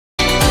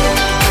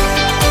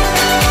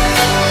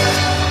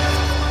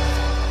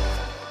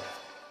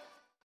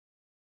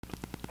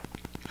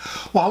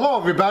Well, hello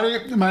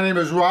everybody, my name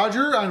is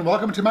Roger and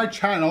welcome to my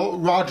channel,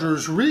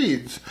 Rogers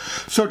Reads.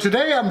 So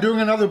today I'm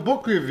doing another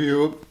book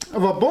review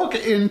of a book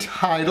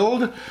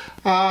entitled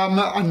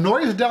A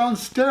Noise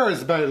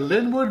Downstairs by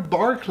Linwood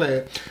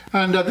Barclay.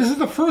 And this is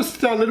the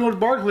first Linwood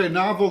Barclay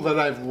novel that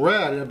I've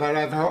read, but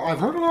I've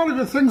heard a lot of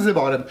good things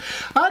about him.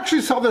 I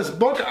actually saw this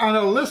book on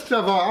a list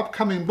of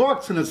upcoming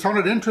books and it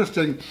sounded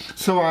interesting,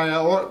 so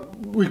I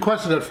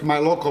requested it from my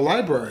local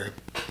library.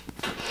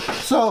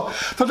 So,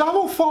 the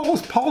novel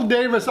follows Paul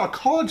Davis, a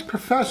college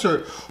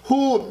professor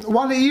who,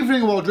 one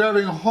evening while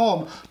driving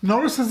home,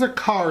 notices a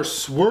car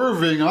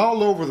swerving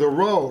all over the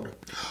road.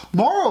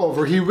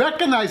 Moreover, he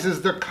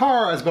recognizes the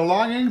car as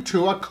belonging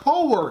to a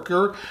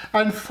co-worker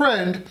and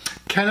friend,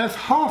 Kenneth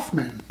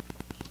Hoffman.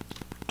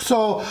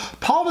 So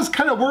Paul was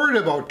kind of worried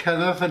about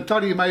Kenneth and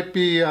thought he might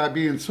be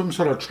in some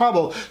sort of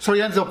trouble, so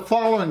he ends up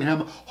following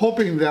him,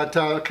 hoping that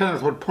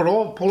Kenneth would pull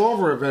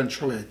over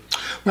eventually.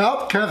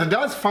 Well, Kenneth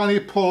does finally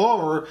pull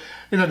over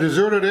in a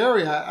deserted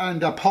area,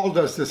 and Paul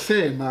does the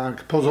same,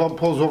 pulls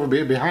over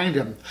behind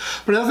him.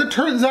 But as it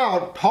turns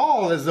out,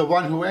 Paul is the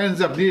one who ends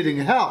up needing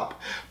help,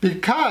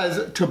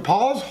 because to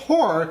Paul's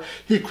horror,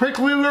 he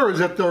quickly learns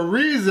that the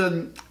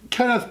reason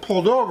Kenneth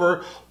pulled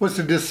over was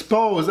to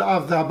dispose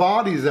of the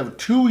bodies of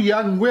two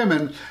young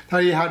women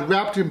that he had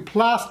wrapped in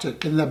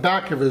plastic in the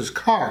back of his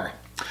car.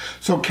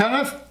 So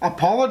Kenneth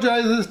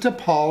apologizes to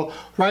Paul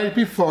right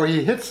before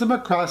he hits him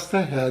across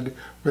the head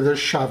with a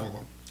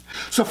shovel.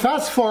 So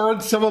fast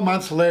forward several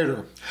months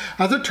later.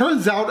 As it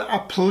turns out,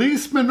 a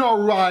policeman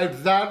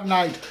arrived that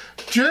night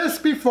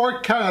just before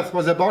Kenneth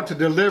was about to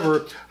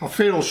deliver a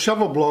fatal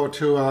shovel blow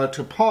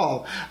to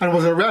Paul and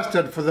was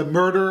arrested for the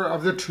murder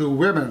of the two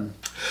women.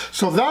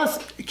 So thus,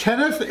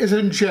 Kenneth is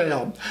in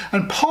jail,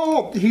 and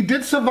Paul, he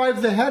did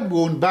survive the head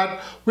wound,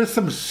 but with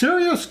some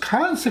serious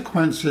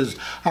consequences.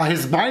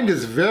 His mind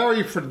is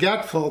very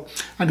forgetful,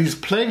 and he's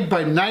plagued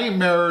by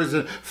nightmares,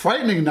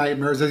 frightening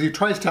nightmares, as he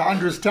tries to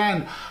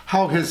understand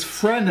how his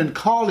friend and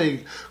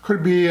colleague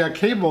could be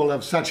capable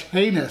of such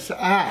heinous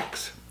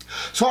acts.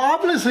 So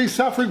obviously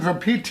suffering from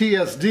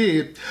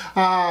PTSD,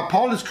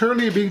 Paul is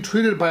currently being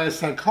treated by a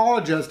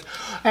psychologist,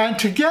 and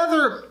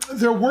together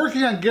they're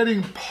working on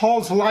getting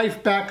Paul's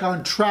life back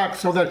on track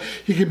so that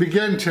he can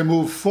begin to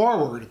move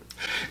forward.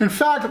 In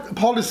fact,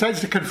 Paul decides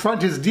to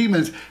confront his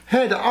demons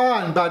head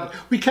on, but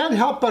we can't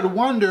help but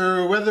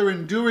wonder whether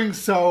in doing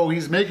so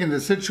he's making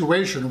the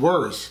situation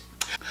worse.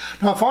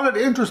 Now, I found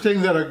it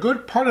interesting that a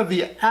good part of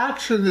the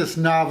action in this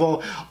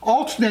novel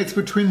alternates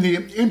between the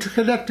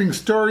interconnecting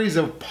stories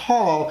of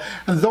Paul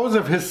and those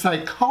of his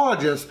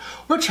psychologist,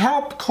 which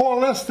help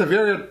coalesce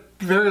the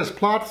various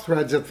plot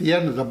threads at the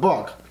end of the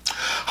book.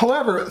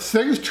 However,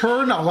 things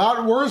turn a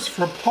lot worse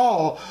for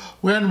Paul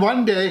when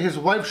one day his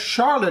wife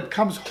Charlotte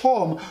comes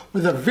home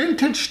with a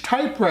vintage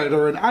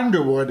typewriter in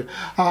Underwood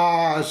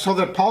so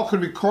that Paul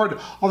could record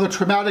all the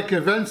traumatic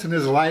events in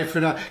his life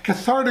in a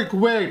cathartic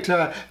way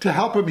to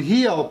help him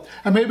heal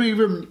and maybe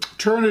even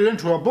turn it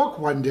into a book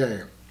one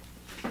day.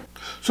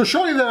 So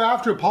shortly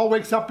thereafter, Paul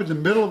wakes up in the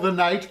middle of the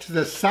night to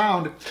the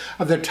sound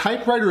of the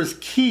typewriter's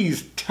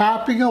keys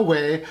tapping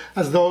away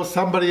as though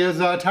somebody is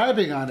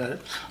typing on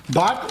it.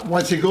 But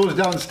once he goes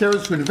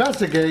downstairs to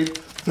investigate,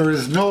 there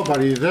is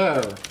nobody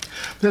there.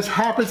 This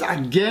happens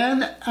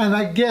again and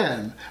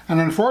again, and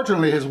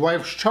unfortunately his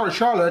wife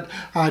Charlotte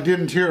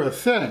didn't hear a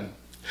thing.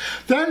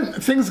 Then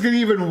things get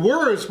even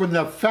worse when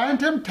the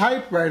phantom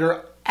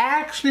typewriter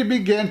actually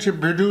began to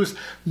produce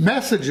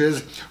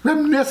messages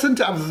reminiscent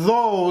of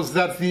those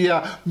that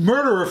the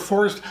murderer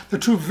forced the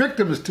two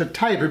victims to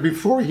type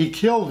before he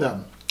killed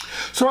them.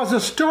 So as the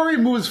story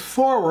moves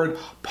forward,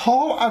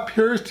 Paul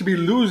appears to be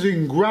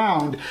losing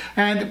ground,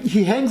 and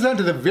he hangs on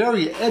to the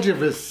very edge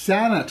of his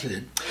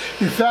sanity.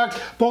 In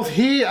fact, both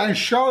he and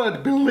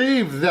Charlotte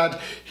believe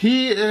that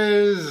he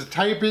is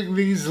typing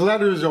these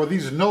letters or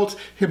these notes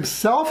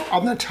himself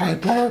on the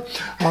typewriter,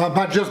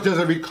 but just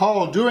doesn't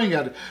recall doing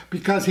it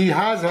because he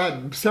has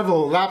had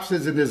several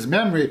lapses in his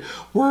memory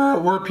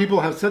where people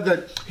have said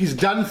that he's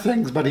done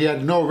things but he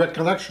had no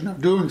recollection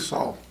of doing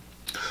so.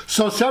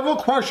 So several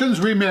questions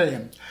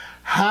remain.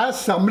 Has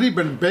somebody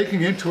been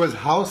breaking into his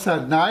house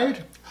at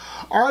night?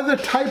 Are the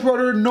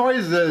typewriter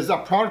noises a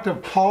product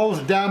of Paul's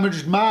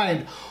damaged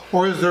mind,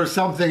 or is there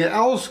something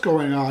else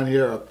going on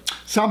here?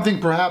 Something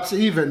perhaps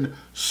even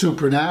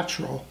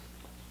supernatural.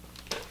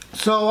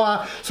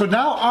 So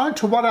now on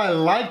to what I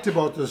liked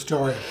about the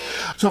story.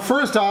 So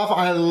first off,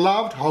 I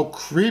loved how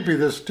creepy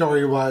this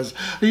story was.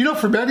 You know,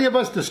 for many of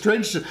us, the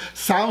strange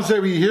sounds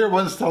that we hear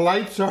once the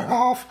lights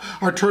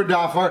are turned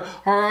off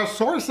are a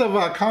source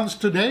of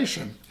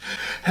consternation.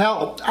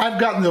 Hell, I've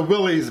gotten the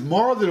willies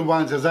more than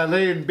once as I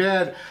lay in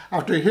bed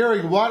after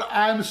hearing what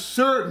I'm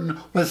certain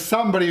was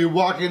somebody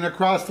walking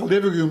across the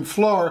living room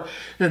floor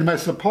in my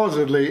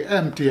supposedly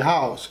empty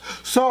house.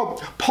 So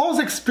Paul's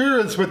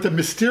experience with the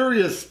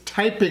mysterious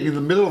typing in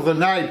the middle of the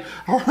night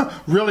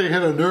really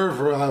hit a nerve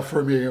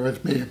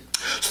with me.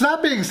 So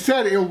that being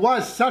said, it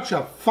was such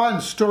a fun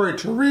story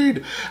to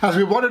read as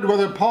we wondered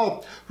whether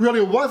Paul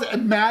really was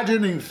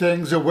imagining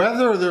things or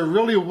whether there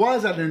really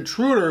was an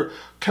intruder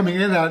coming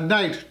in at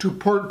night to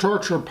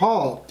torture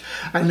Paul?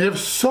 And if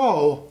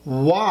so,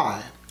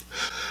 why?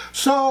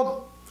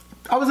 So,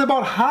 I was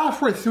about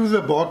halfway through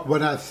the book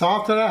when I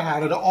thought that I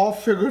had it all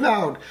figured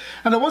out.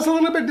 And I was a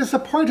little bit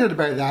disappointed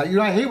by that. You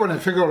know, I hate when I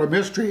figure out a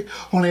mystery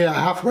only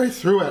halfway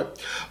through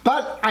it.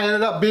 But I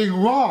ended up being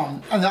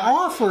wrong. And the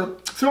author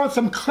threw out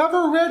some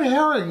clever red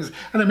herrings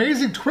and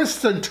amazing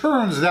twists and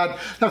turns that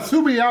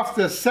threw me off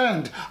the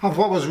scent of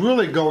what was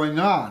really going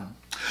on.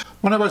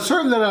 When I was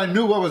certain that I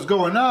knew what was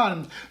going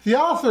on, the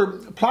author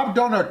plopped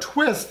down a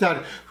twist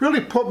that really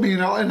put me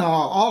in an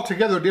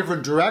altogether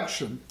different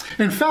direction.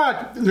 In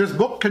fact, this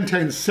book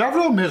contains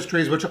several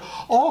mysteries which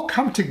all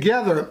come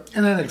together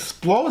in an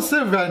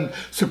explosive and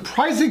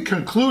surprising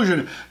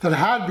conclusion that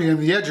had me on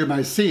the edge of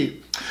my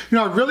seat. You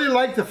know, I really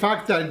like the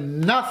fact that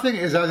nothing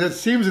is as it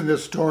seems in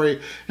this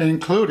story,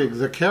 including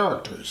the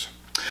characters.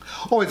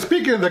 Oh, and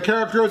speaking of the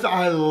characters,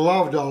 I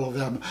loved all of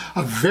them.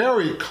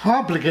 Very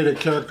complicated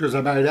characters,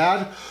 I might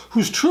add,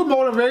 whose true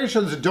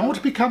motivations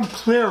don't become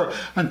clear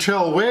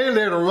until way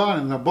later on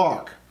in the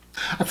book.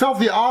 I felt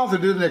the author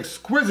did an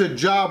exquisite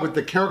job with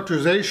the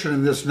characterization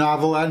in this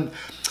novel and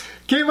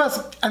gave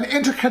us an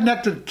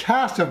interconnected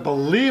cast of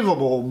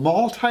believable,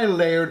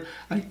 multi-layered,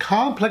 and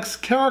complex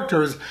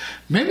characters,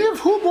 many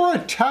of whom were a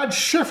tad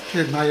shifty,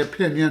 in my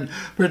opinion,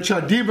 which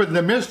deepened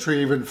the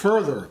mystery even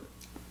further.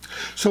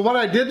 So what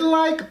I didn't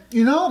like,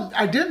 you know,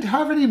 I didn't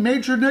have any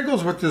major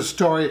niggles with this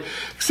story,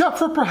 except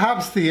for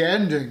perhaps the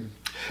ending.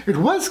 It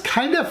was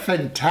kind of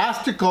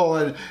fantastical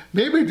and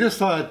maybe just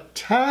a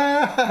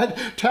tad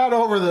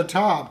over the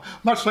top,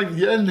 much like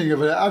the ending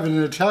of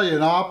an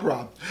Italian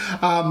opera.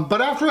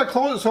 But after I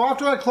closed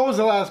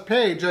the last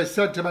page, I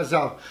said to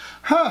myself,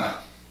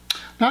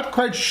 not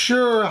quite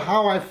sure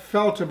how I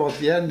felt about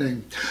the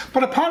ending.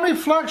 But upon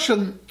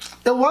reflection,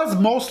 it was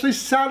mostly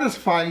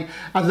satisfying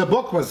and the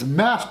book was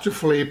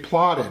masterfully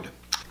plotted.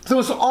 There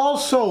was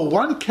also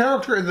one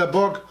character in the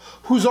book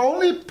whose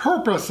only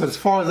purpose, as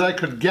far as I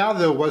could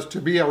gather, was to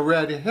be a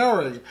red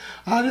herring.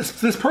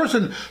 This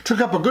person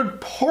took up a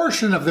good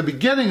portion of the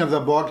beginning of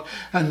the book,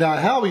 and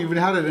hell, we even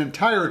had an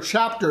entire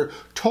chapter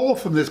told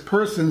from this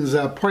person's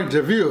point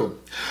of view.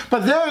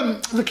 But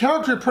then the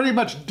character pretty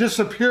much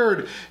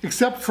disappeared,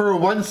 except for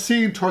one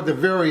scene toward the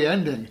very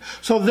ending.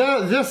 So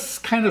this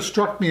kind of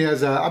struck me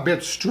as a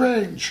bit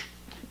strange.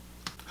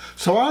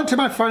 So on to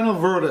my final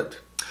verdict.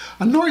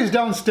 A Noise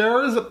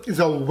Downstairs is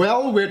a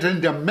well-written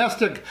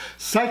domestic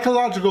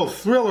psychological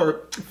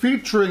thriller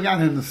featuring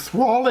an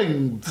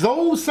enthralling,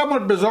 though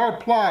somewhat bizarre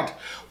plot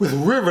with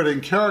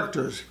riveting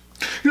characters.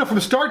 You know,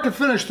 from start to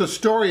finish, the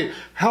story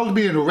held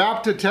me in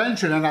rapt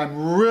attention, and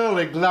I'm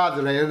really glad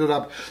that I ended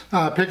up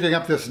picking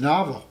up this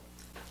novel.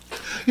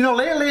 You know,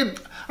 lately,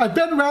 I've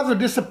been rather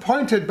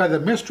disappointed by the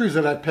mysteries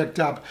that I picked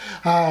up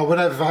when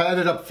I've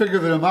ended up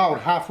figuring them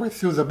out halfway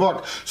through the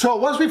book. So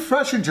it was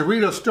refreshing to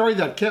read a story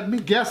that kept me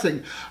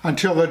guessing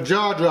until the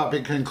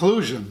jaw-dropping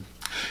conclusion.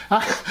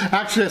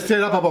 Actually, I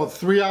stayed up about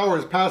 3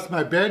 hours past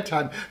my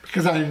bedtime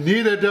because I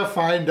needed to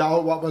find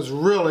out what was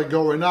really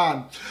going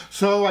on.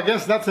 So I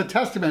guess that's a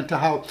testament to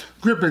how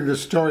gripping the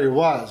story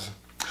was.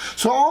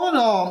 So all in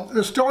all,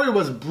 the story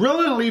was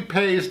brilliantly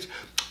paced,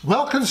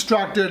 well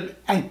constructed,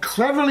 and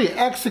cleverly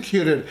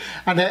executed,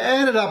 and I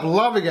ended up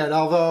loving it,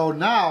 although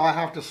now I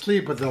have to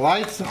sleep with the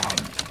lights on.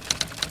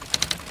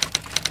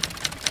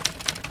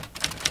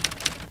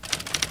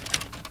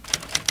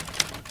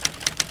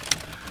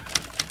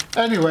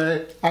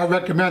 Anyway, I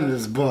recommend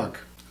this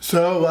book.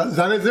 So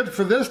that is it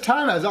for this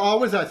time. As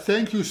always, I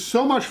thank you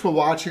so much for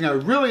watching. I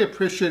really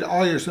appreciate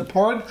all your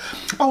support.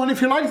 Oh, and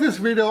if you like this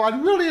video,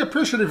 I'd really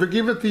appreciate it if you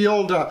give it the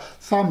old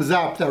thumbs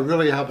up. That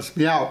really helps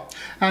me out.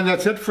 And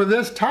that's it for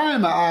this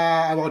time.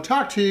 I will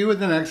talk to you in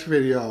the next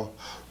video.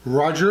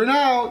 Roger and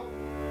out.